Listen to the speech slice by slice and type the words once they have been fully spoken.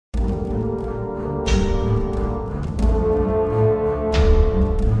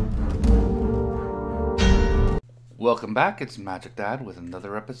Welcome back, it's Magic Dad with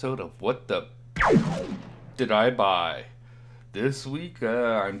another episode of What the Did I Buy? This week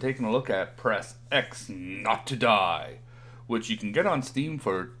I'm taking a look at Press X Not to Die, which you can get on Steam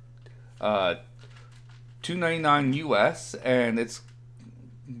for $2.99 US, and it's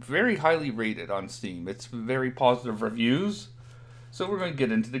very highly rated on Steam. It's very positive reviews, so we're going to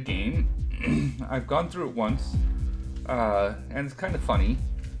get into the game. I've gone through it once, and it's kind of funny,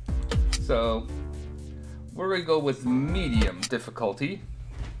 so we're going to go with medium difficulty.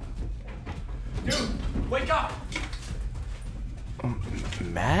 Dude, wake up!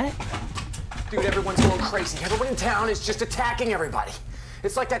 Matt? Dude, everyone's going crazy. Everyone in town is just attacking everybody.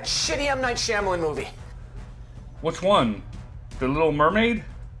 It's like that shitty M. Night Shyamalan movie. Which one? The Little Mermaid?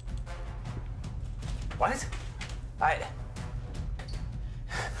 What?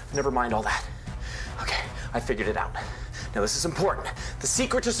 Never mind all that. Okay, I figured it out. Now this is important. The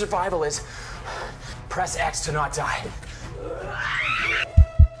secret to survival is press X to not die.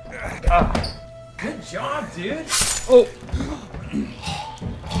 Good job, dude. Oh!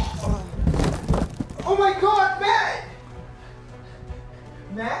 Oh my God, Matt!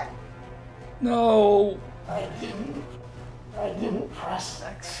 Matt? No! I didn't press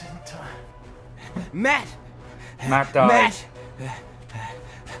X in time. Matt! Matt died.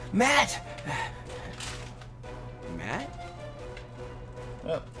 Matt! Matt?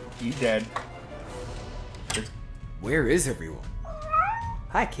 Oh, he's dead. Where is everyone?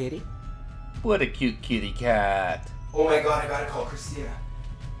 Hi, kitty. What a cute kitty cat. Oh my God, I gotta call Christina.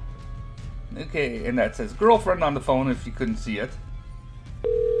 Okay, and that says girlfriend on the phone if you couldn't see it.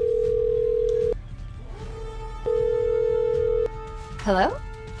 Hello?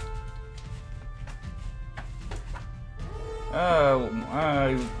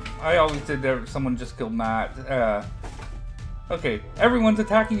 I always did there. Someone just killed Matt. Okay, everyone's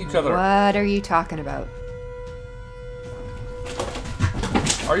attacking each other. What are you talking about?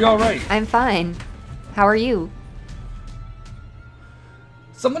 Are you alright? I'm fine. How are you?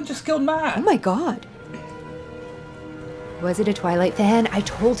 Someone just killed Matt. Oh my God. Was it a Twilight fan? I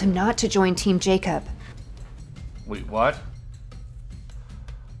told him not to join Team Jacob. Wait, what?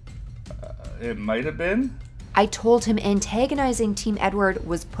 It might have been? I told him antagonizing Team Edward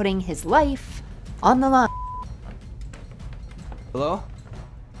was putting his life on the line. Hello?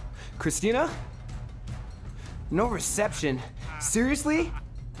 Christina? No reception. Seriously?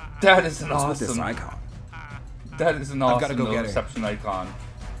 That is an What's awesome. with this icon? That is an I've awesome gotta go get her. reception icon.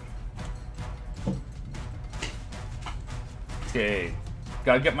 Okay,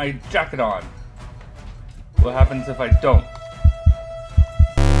 gotta get my jacket on. What happens if I don't?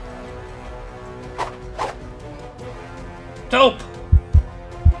 Dope!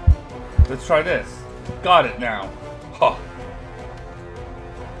 Let's try this. Got it now. Huh.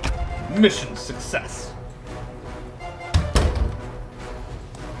 Mission success.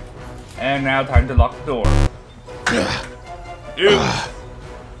 And now time to lock the door. Ew.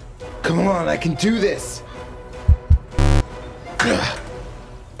 Come on, I can do this.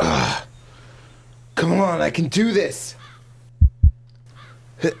 Come on, I can do this.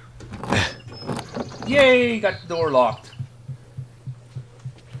 Yay, got the door locked.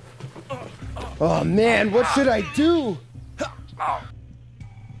 Oh man, what should I do?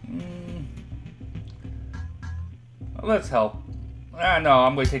 Let's help. No,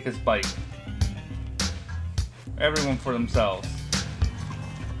 I'm going to take his bike. Everyone for themselves.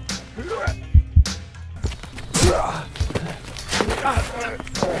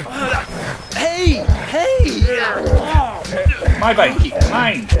 Hey! Hey! My bike,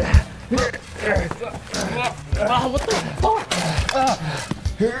 mine. What the fuck?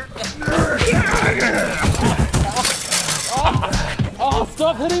 Oh,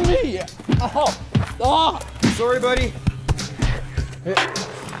 stop hitting me! Oh. Sorry, buddy.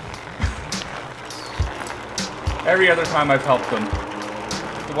 Every other time I've helped them.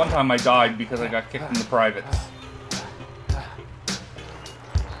 The one time I died because I got kicked in the privates.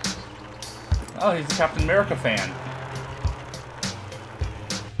 Oh, he's a Captain America fan.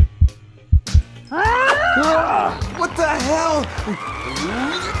 What the hell?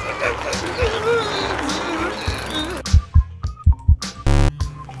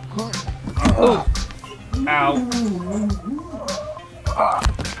 Oh. Ow.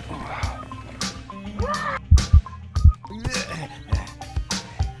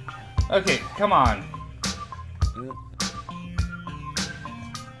 Okay, come on.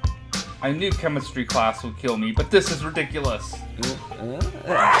 I knew chemistry class would kill me, but this is ridiculous.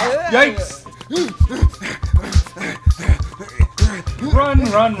 Yikes! Run,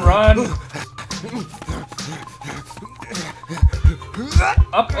 run, run!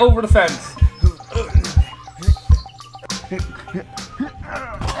 Up over the fence. Catch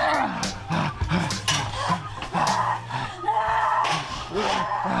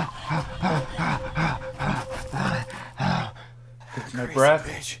my breath.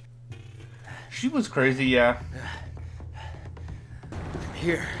 Bitch. She was crazy, yeah.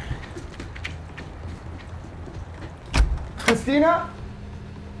 Here. Christina?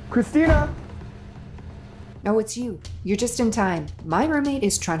 Christina? No, it's you. You're just in time. My roommate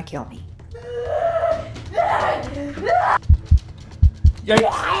is trying to kill me. Yikes.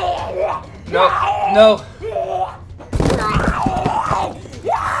 No, no.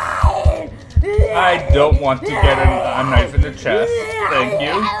 I don't want to get a knife in the chest. Thank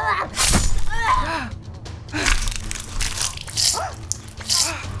you.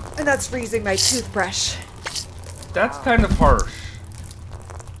 And that's freezing my toothbrush. That's kind of harsh.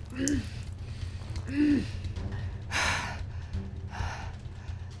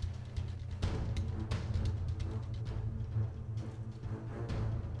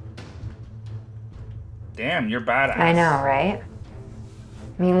 Damn, you're badass. I know, right?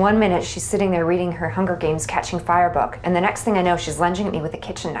 I mean, one minute she's sitting there reading her Hunger Games Catching Fire book, and the next thing I know, she's lunging at me with a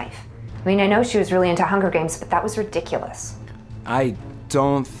kitchen knife. I mean, I know she was really into Hunger Games, but that was ridiculous. I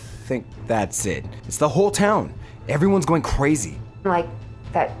don't think that's it. It's the whole town. Everyone's going crazy. Like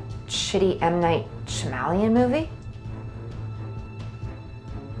that shitty M. Night Shyamalan movie?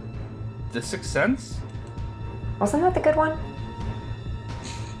 The Sixth Sense? Wasn't that the good one?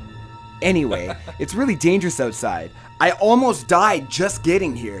 Anyway, it's really dangerous outside. I almost died just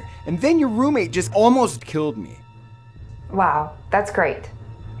getting here, and then your roommate just almost killed me. Wow, that's great.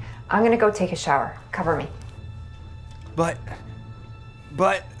 I'm gonna go take a shower. Cover me. But...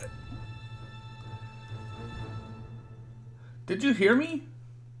 Did you hear me?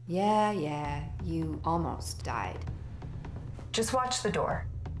 Yeah, you almost died. Just watch the door.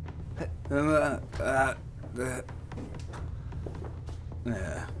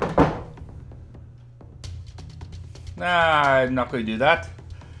 Nah, I'm not going to do that.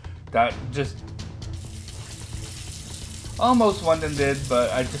 That just almost one and did,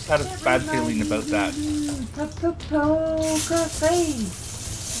 but I just had a bad feeling about that.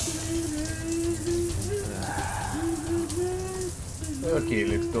 Okay,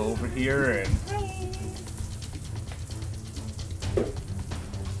 let's go over here and...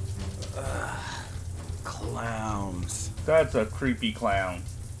 Clowns. That's a creepy clown.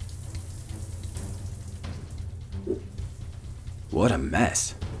 What a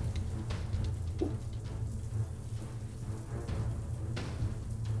mess.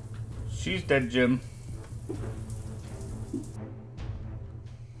 She's dead, Jim.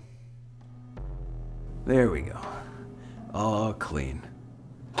 There we go. All clean.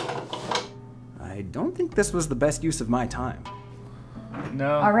 I don't think this was the best use of my time.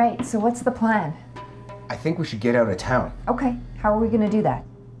 No. All right, so what's the plan? I think we should get out of town. Okay, how are we gonna do that?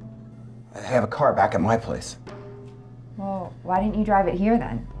 I have a car back at my place. Well, why didn't you drive it here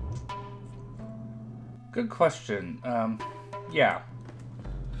then? Good question. Yeah.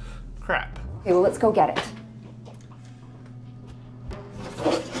 Crap. Okay, well, let's go get it.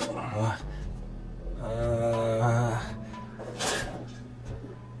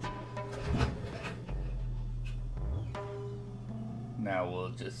 Now we'll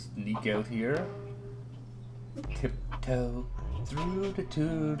just sneak out here. Tiptoe through the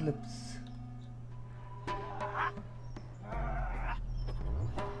tulips.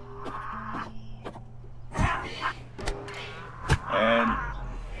 And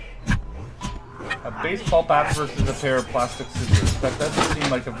a baseball bat versus a pair of plastic scissors. That doesn't seem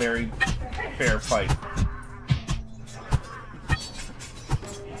like a very fair fight.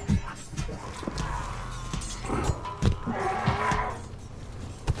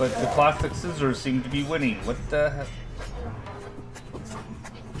 But the plastic scissors seem to be winning. What the heck?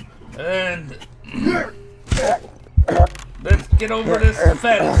 And let's get over this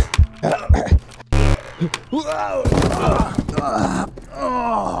fence.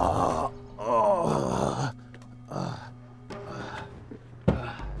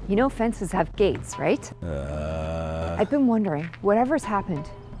 You know fences have gates, right? I've been wondering, whatever's happened,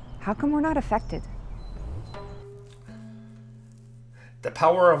 how come we're not affected? The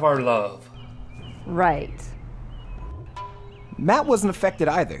power of our love. Right. Matt wasn't affected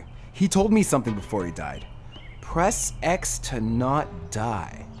either. He told me something before he died. Press X to not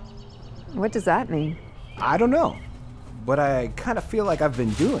die. What does that mean? I don't know, but I kind of feel like I've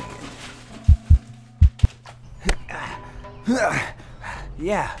been doing it.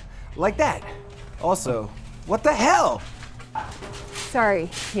 Yeah, like that. Also, what the hell? Sorry,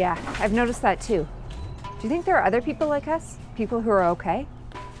 yeah, I've noticed that too. Do you think there are other people like us? People who are okay?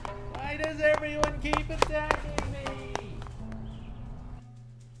 Why does everyone keep attacking me?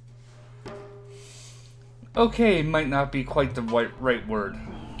 Okay, might not be quite the right word.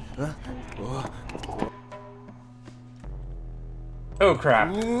 Oh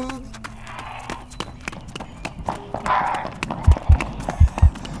crap.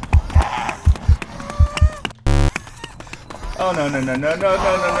 Oh no no no no no no no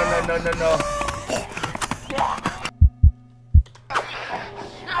no no no no.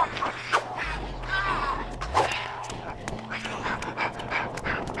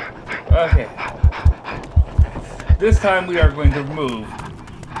 Okay. This time we are going to move.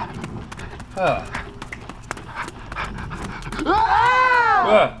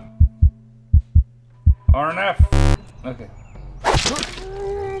 R and F. Okay.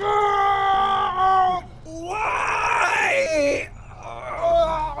 Why?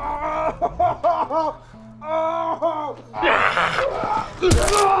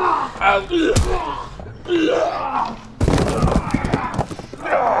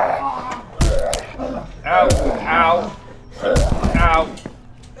 Ow. Ow. Ow.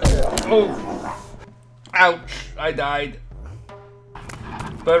 Oh. Ouch. I died.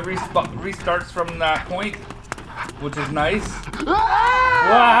 But restarts from that point, which is nice.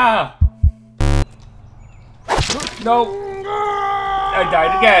 Wow. Nope. I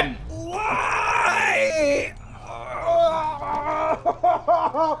died again. Why?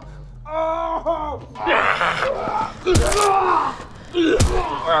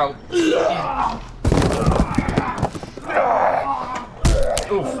 Wow.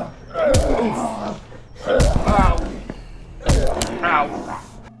 Oof. Oof. Ow. Ow.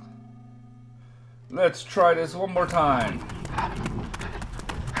 Let's try this one more time.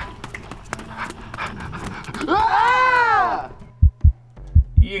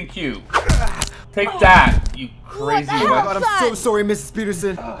 E and Q. Take that, you crazy Oh my God, witch. I'm so sorry, Mrs.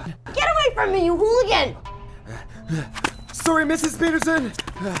 Peterson. Get away from me, you hooligan! Sorry, Mrs. Peterson.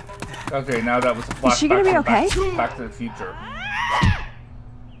 Okay, now that was a flashback. Is she gonna be from okay? Back to the Future.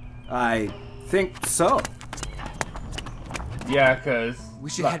 I think so. Yeah, cause We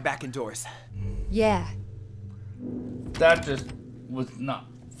should head back indoors. Yeah. that just was not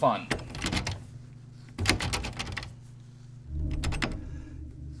fun.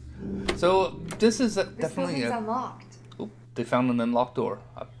 So this is definitely a. unlocked. Oop, they found an unlocked door.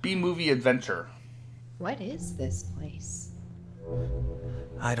 A B-movie adventure. What is this place?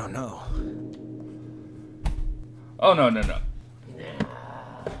 I don't know. Oh no no no.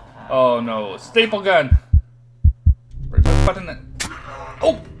 Oh no, staple gun. Where's the button?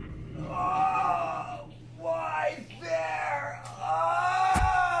 Oh. Why there?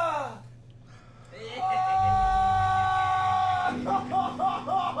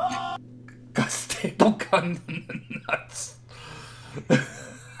 Got staple gun in the nuts.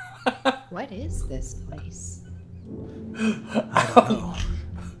 What is this place? I don't know.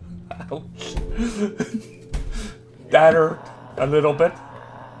 Ouch. That hurt a little bit.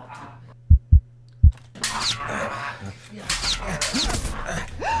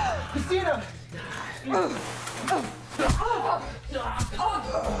 Christina!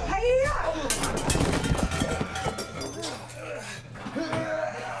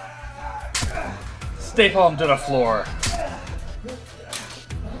 Staple him to the floor.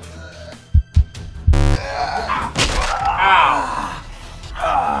 Ow.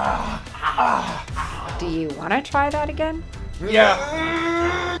 Do you want to try that again?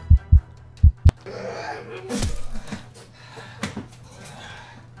 Yeah.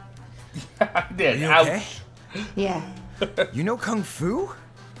 I did. You Ouch. okay? Yeah, You know Kung Fu?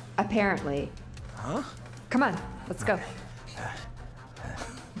 apparently. Huh? Come on, let's go.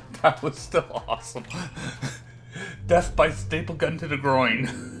 That was still awesome. Death by staple gun to the groin.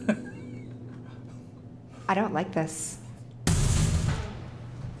 I don't like this.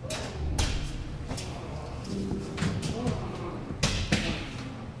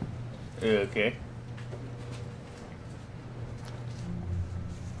 Okay.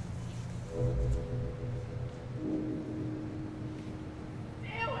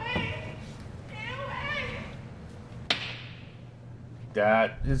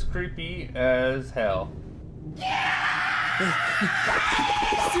 That is creepy as hell.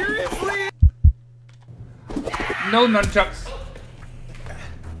 Seriously? No nunchucks.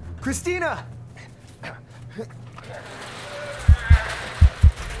 Christina!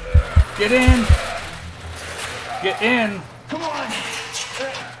 Get in. Get in. Come on!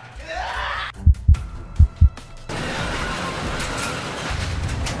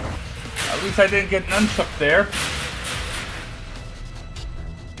 At least I didn't get nunchuck there.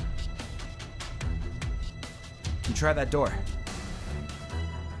 You try that door.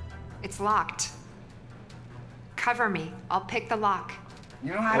 It's locked. Cover me. I'll pick the lock.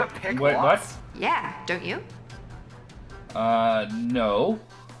 You know how to pick Wait, locks? what? Yeah, don't you? No.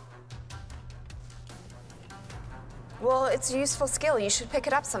 Well, it's a useful skill. You should pick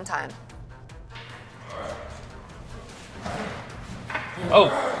it up sometime.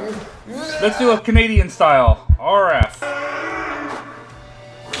 Oh, let's do a Canadian style. RF.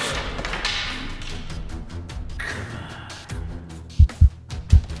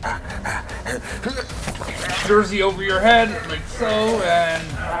 Jersey over your head, like so, and...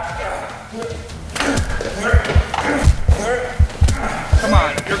 Come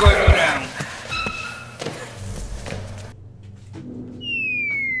on, you're going to go down.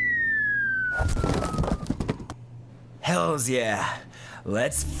 Hells yeah.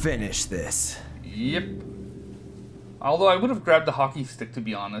 Let's finish this. Yep. Although I would have grabbed the hockey stick, to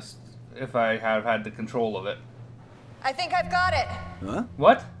be honest, if I had had the control of it. I think I've got it. Huh?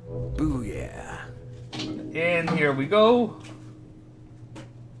 What? Booyah. And here we go.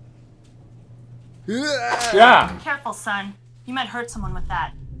 Yeah. Careful, son. You might hurt someone with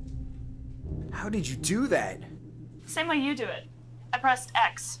that. How did you do that? Same way you do it. I pressed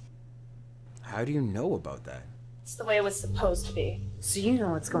X. How do you know about that? It's the way it was supposed to be. So you know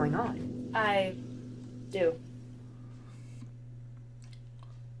what's going on. I do.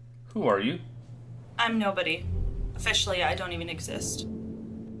 Who are you? I'm nobody. Officially, I don't even exist.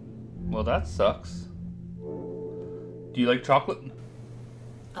 Well, that sucks. Do you like chocolate?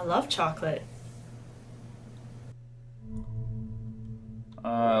 I love chocolate.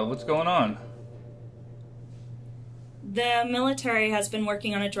 What's going on? The military has been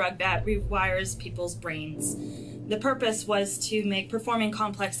working on a drug that rewires people's brains. The purpose was to make performing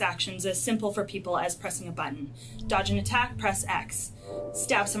complex actions as simple for people as pressing a button. Dodge an attack, press X.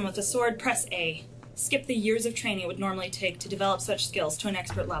 Stab someone with a sword, press A. Skip the years of training it would normally take to develop such skills to an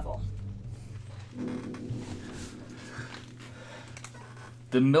expert level.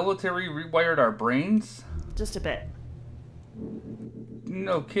 The military rewired our brains? Just a bit.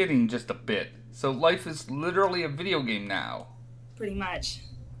 No kidding, just a bit. So life is literally a video game now. Pretty much.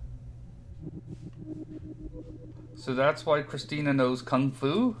 So that's why Christina knows Kung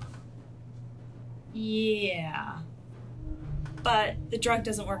Fu? Yeah. But the drug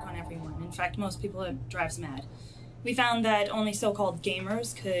doesn't work on everyone. In fact, most people it drives mad. We found that only so-called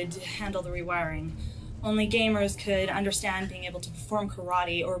gamers could handle the rewiring. Only gamers could understand being able to perform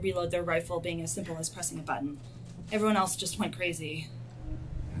karate or reload their rifle being as simple as pressing a button. Everyone else just went crazy.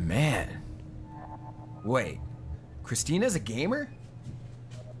 Man. Wait, Christina's a gamer?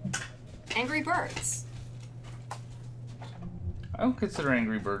 Angry Birds. I don't consider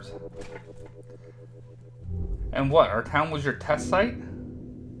Angry Birds. And what, our town was your test site?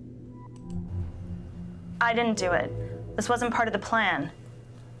 I didn't do it. This wasn't part of the plan.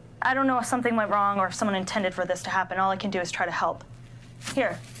 I don't know if something went wrong or if someone intended for this to happen. All I can do is try to help.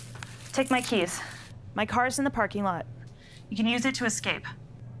 Here, take my keys. My car's in the parking lot. You can use it to escape.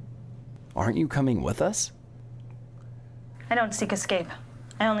 Aren't you coming with us? I don't seek escape.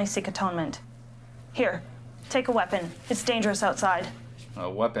 I only seek atonement. Here, take a weapon. It's dangerous outside. A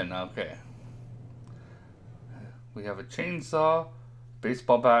weapon, okay. We have a chainsaw,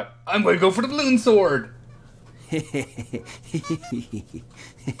 baseball bat. I'm gonna go for the balloon sword!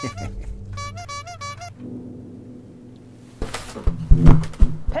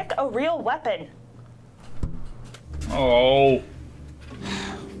 Pick a real weapon. Oh.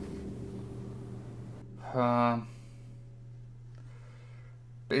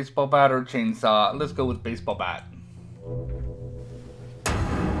 Baseball bat or chainsaw? Let's go with baseball bat.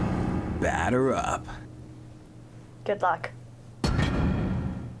 Batter up. Good luck.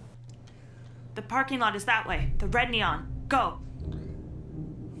 The parking lot is that way. The red neon. Go.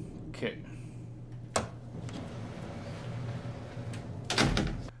 Okay.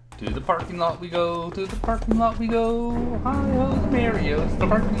 To the parking lot we go, to the parking lot we go. Hi-ho, Mario, to the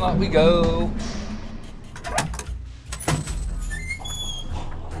parking lot we go.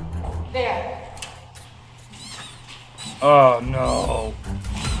 There. Oh no.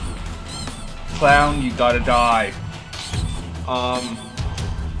 Clown, you gotta die.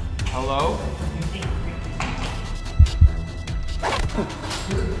 Hello?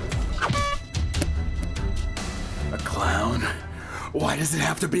 A clown? Why does it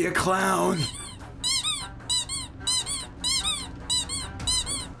have to be a clown?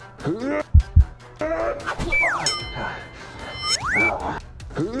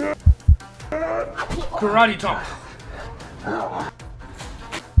 Karate chop.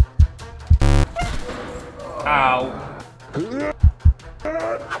 Ow.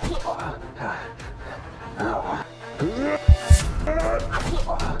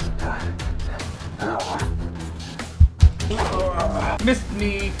 Missed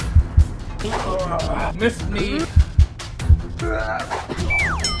me. Missed me.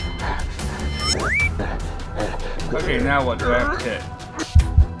 Okay, now what do I have to hit?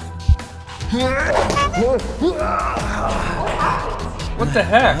 What the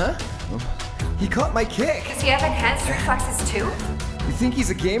heck? Huh? He caught my kick. Does he have enhanced reflexes too? You think he's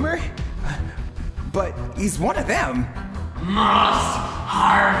a gamer? But he's one of them. Must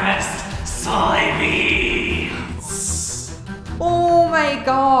harvest soybeans. Oh my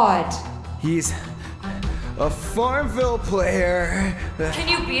god. He's a Farmville player. Can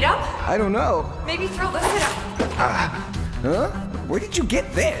you beat him? I don't know. Maybe throw this at him. Huh? Where did you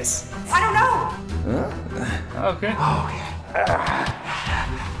get this? I don't know. Huh? Okay.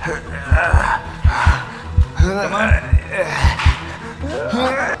 Come on.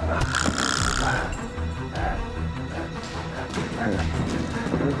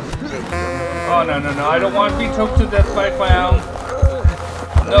 Oh, no, no, no. I don't want to be choked to death by a clown.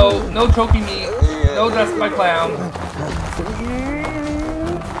 No, no choking me. No death by clown.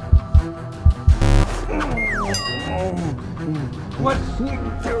 What?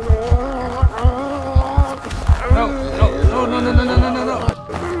 No, no, no, no, no, no, no, no, no.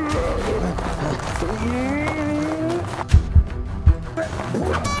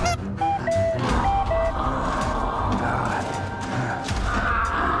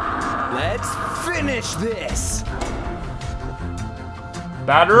 Let's finish this.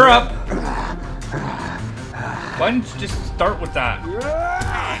 Batter up. Why don't you just start with that?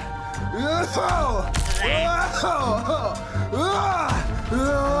 Oh.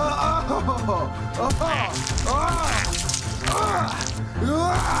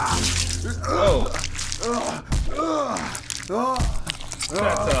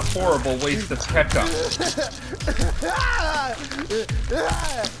 That's a horrible waste of ketchup.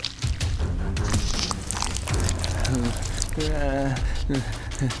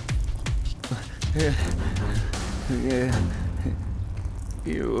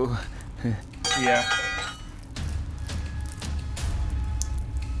 You. Yeah.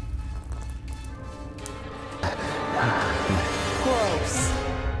 Gross.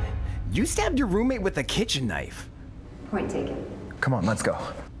 You stabbed your roommate with a kitchen knife. Point taken. Come on, let's go.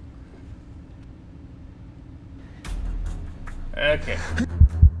 Okay.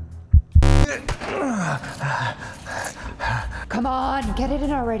 Come on, get it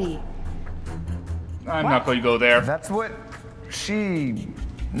in already. I'm not going to go there. That's what she...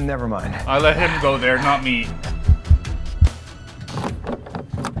 Never mind. I let him go there, not me.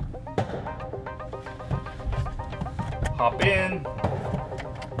 Hop in.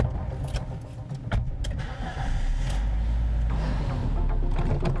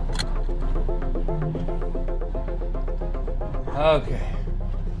 Okay.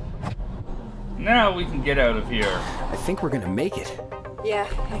 Now we can get out of here. I think we're gonna make it. Yeah,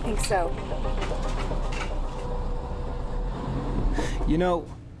 I think so. You know,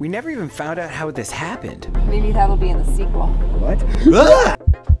 we never even found out how this happened. Maybe that'll be in the sequel. What?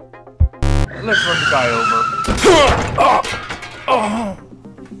 Let's run the guy over.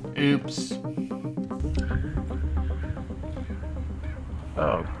 Oops.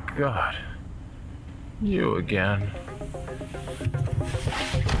 Oh, God. You again.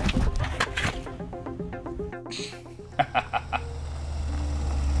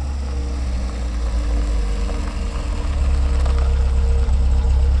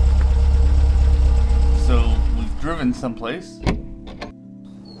 So, we've driven someplace.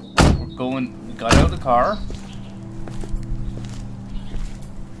 We're going, we got out of the car.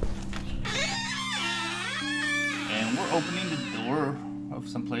 And we're opening the door of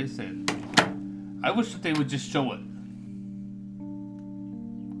someplace that I wish that they would just show it.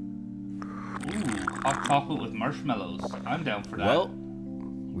 Ooh, hot chocolate with marshmallows. I'm down for that. Well,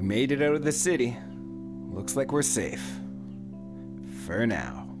 we made it out of the city. Looks like we're safe. For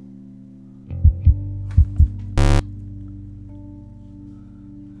now.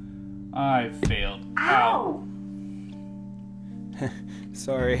 I failed. Ow!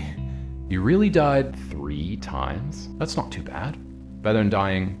 Sorry. You really died 3 times? That's not too bad. Better than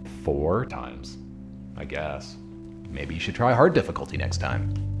dying 4 times, I guess. Maybe you should try hard difficulty next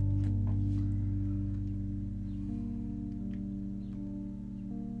time.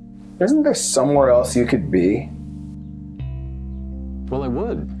 Isn't there somewhere else you could be? Well, I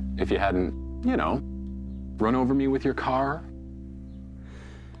would, if you hadn't, you know, run over me with your car.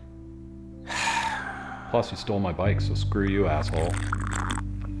 Plus, you stole my bike, so screw you, asshole.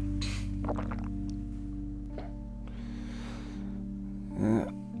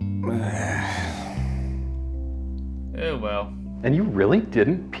 Oh well. And you really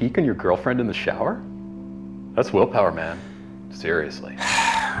didn't peek on your girlfriend in the shower? That's willpower, man. Seriously.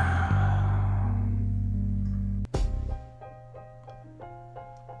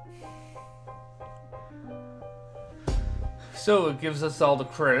 So it gives us all the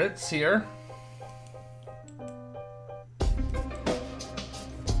credits here.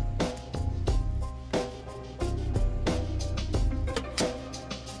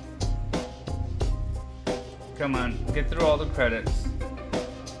 Come on, get through all the credits.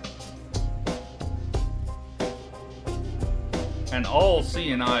 And all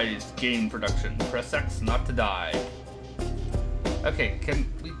CNI's game production. Press X not to die. Okay,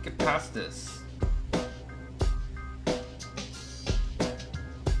 can we get past this?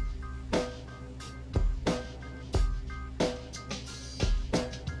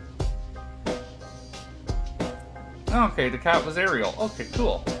 Okay, the cat was Ariel. Okay,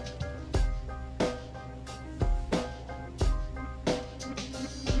 cool.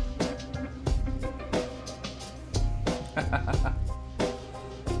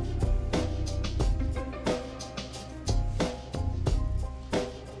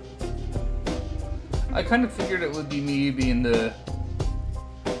 I kind of figured it would be me being the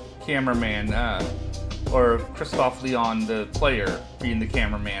cameraman, or Christoph Leon, the player, being the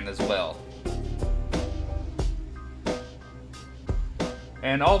cameraman as well.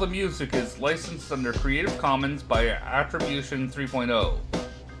 And all the music is licensed under Creative Commons by Attribution 3.0.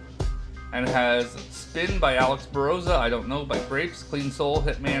 And has Spin by Alex Baroza, I Don't Know by Grapes, Clean Soul,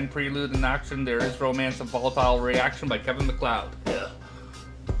 Hitman, Prelude in Action, There Is Romance, and Volatile Reaction by Kevin MacLeod. Yeah.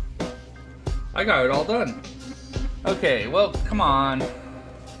 I got it all done. Okay, well, come on.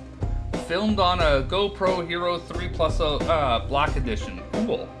 Filmed on a GoPro Hero 3 Plus Black Edition.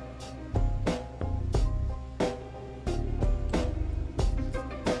 Cool.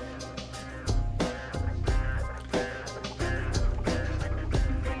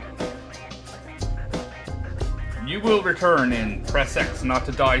 You will return in Press X Not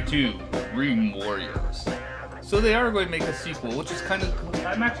to Die 2, Ring Warriors. So they are going to make a sequel, which is kind of,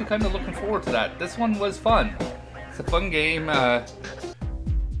 I'm actually kind of looking forward to that. This one was fun. It's a fun game.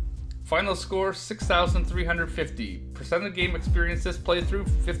 Final score 6,350. Percent of game experience this playthrough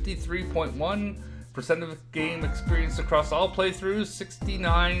 53.1. Percent of game experience across all playthroughs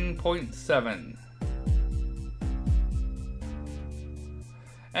 69.7.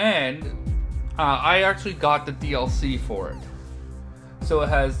 And I actually got the DLC for it. So it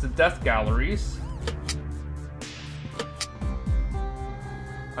has the death galleries.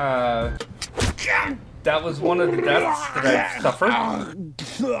 That was one of the deaths that I suffered.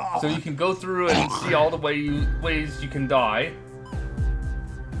 So you can go through and see all the ways you can die.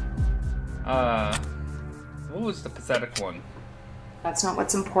 What was the pathetic one? That's not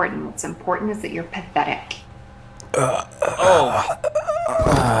what's important. What's important is that you're pathetic.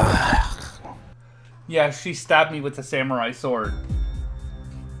 Yeah, she stabbed me with a samurai sword.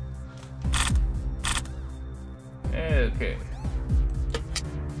 Okay.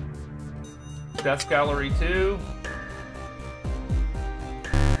 Death Gallery 2.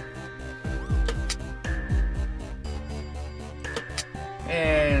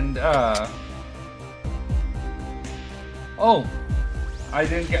 And, oh! I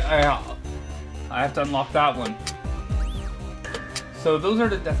didn't get... I have to unlock that one. So those are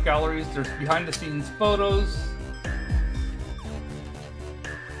the death galleries. There's behind the scenes photos.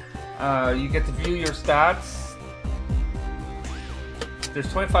 You get to view your stats.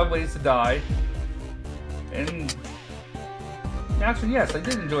 There's 25 ways to die. And actually, yes, I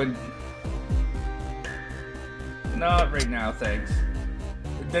did enjoy. Not right now, thanks.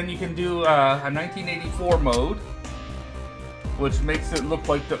 Then you can do a 1984 mode, which makes it look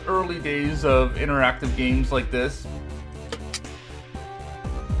like the early days of interactive games like this.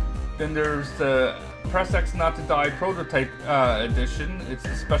 Then there's the Press X Not to Die Prototype Edition. It's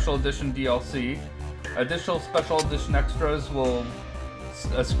the Special Edition DLC. Additional Special Edition extras will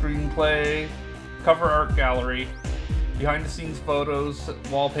a screenplay, cover art gallery, behind the scenes photos,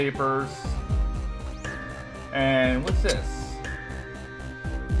 wallpapers, and what's this?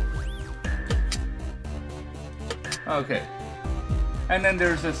 Okay. And then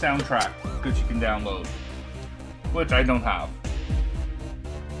there's a soundtrack, which you can download, which I don't have.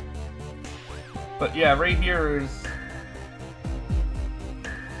 But yeah, right here is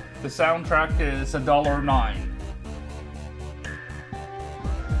the soundtrack is $1.09.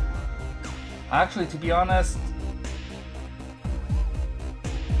 Actually, to be honest,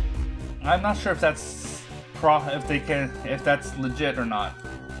 I'm not sure if that's if that's legit or not.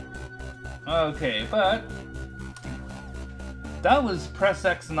 Okay, but that was Press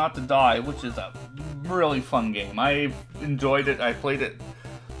X Not to Die, which is a really fun game. I've enjoyed it. I played it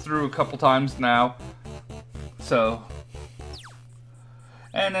through a couple times now. So,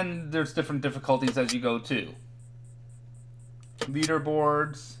 and then there's different difficulties as you go too.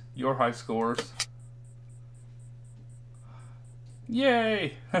 Leaderboards, your high scores.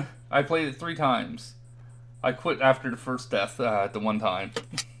 Yay! I played it 3 times. I quit after the first death the one time.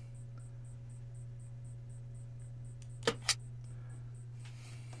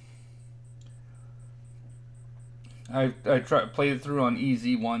 I played it through on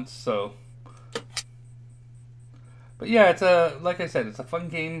easy once, so. But yeah, it's like I said, it's a fun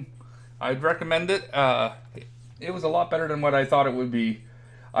game. I'd recommend it. It was a lot better than what I thought it would be.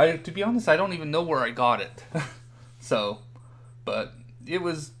 To be honest, I don't even know where I got it. So, but it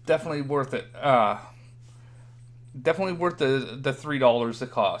was definitely worth it. Definitely worth the $3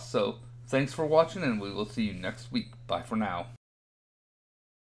 it cost. So, thanks for watching, and we will see you next week. Bye for now.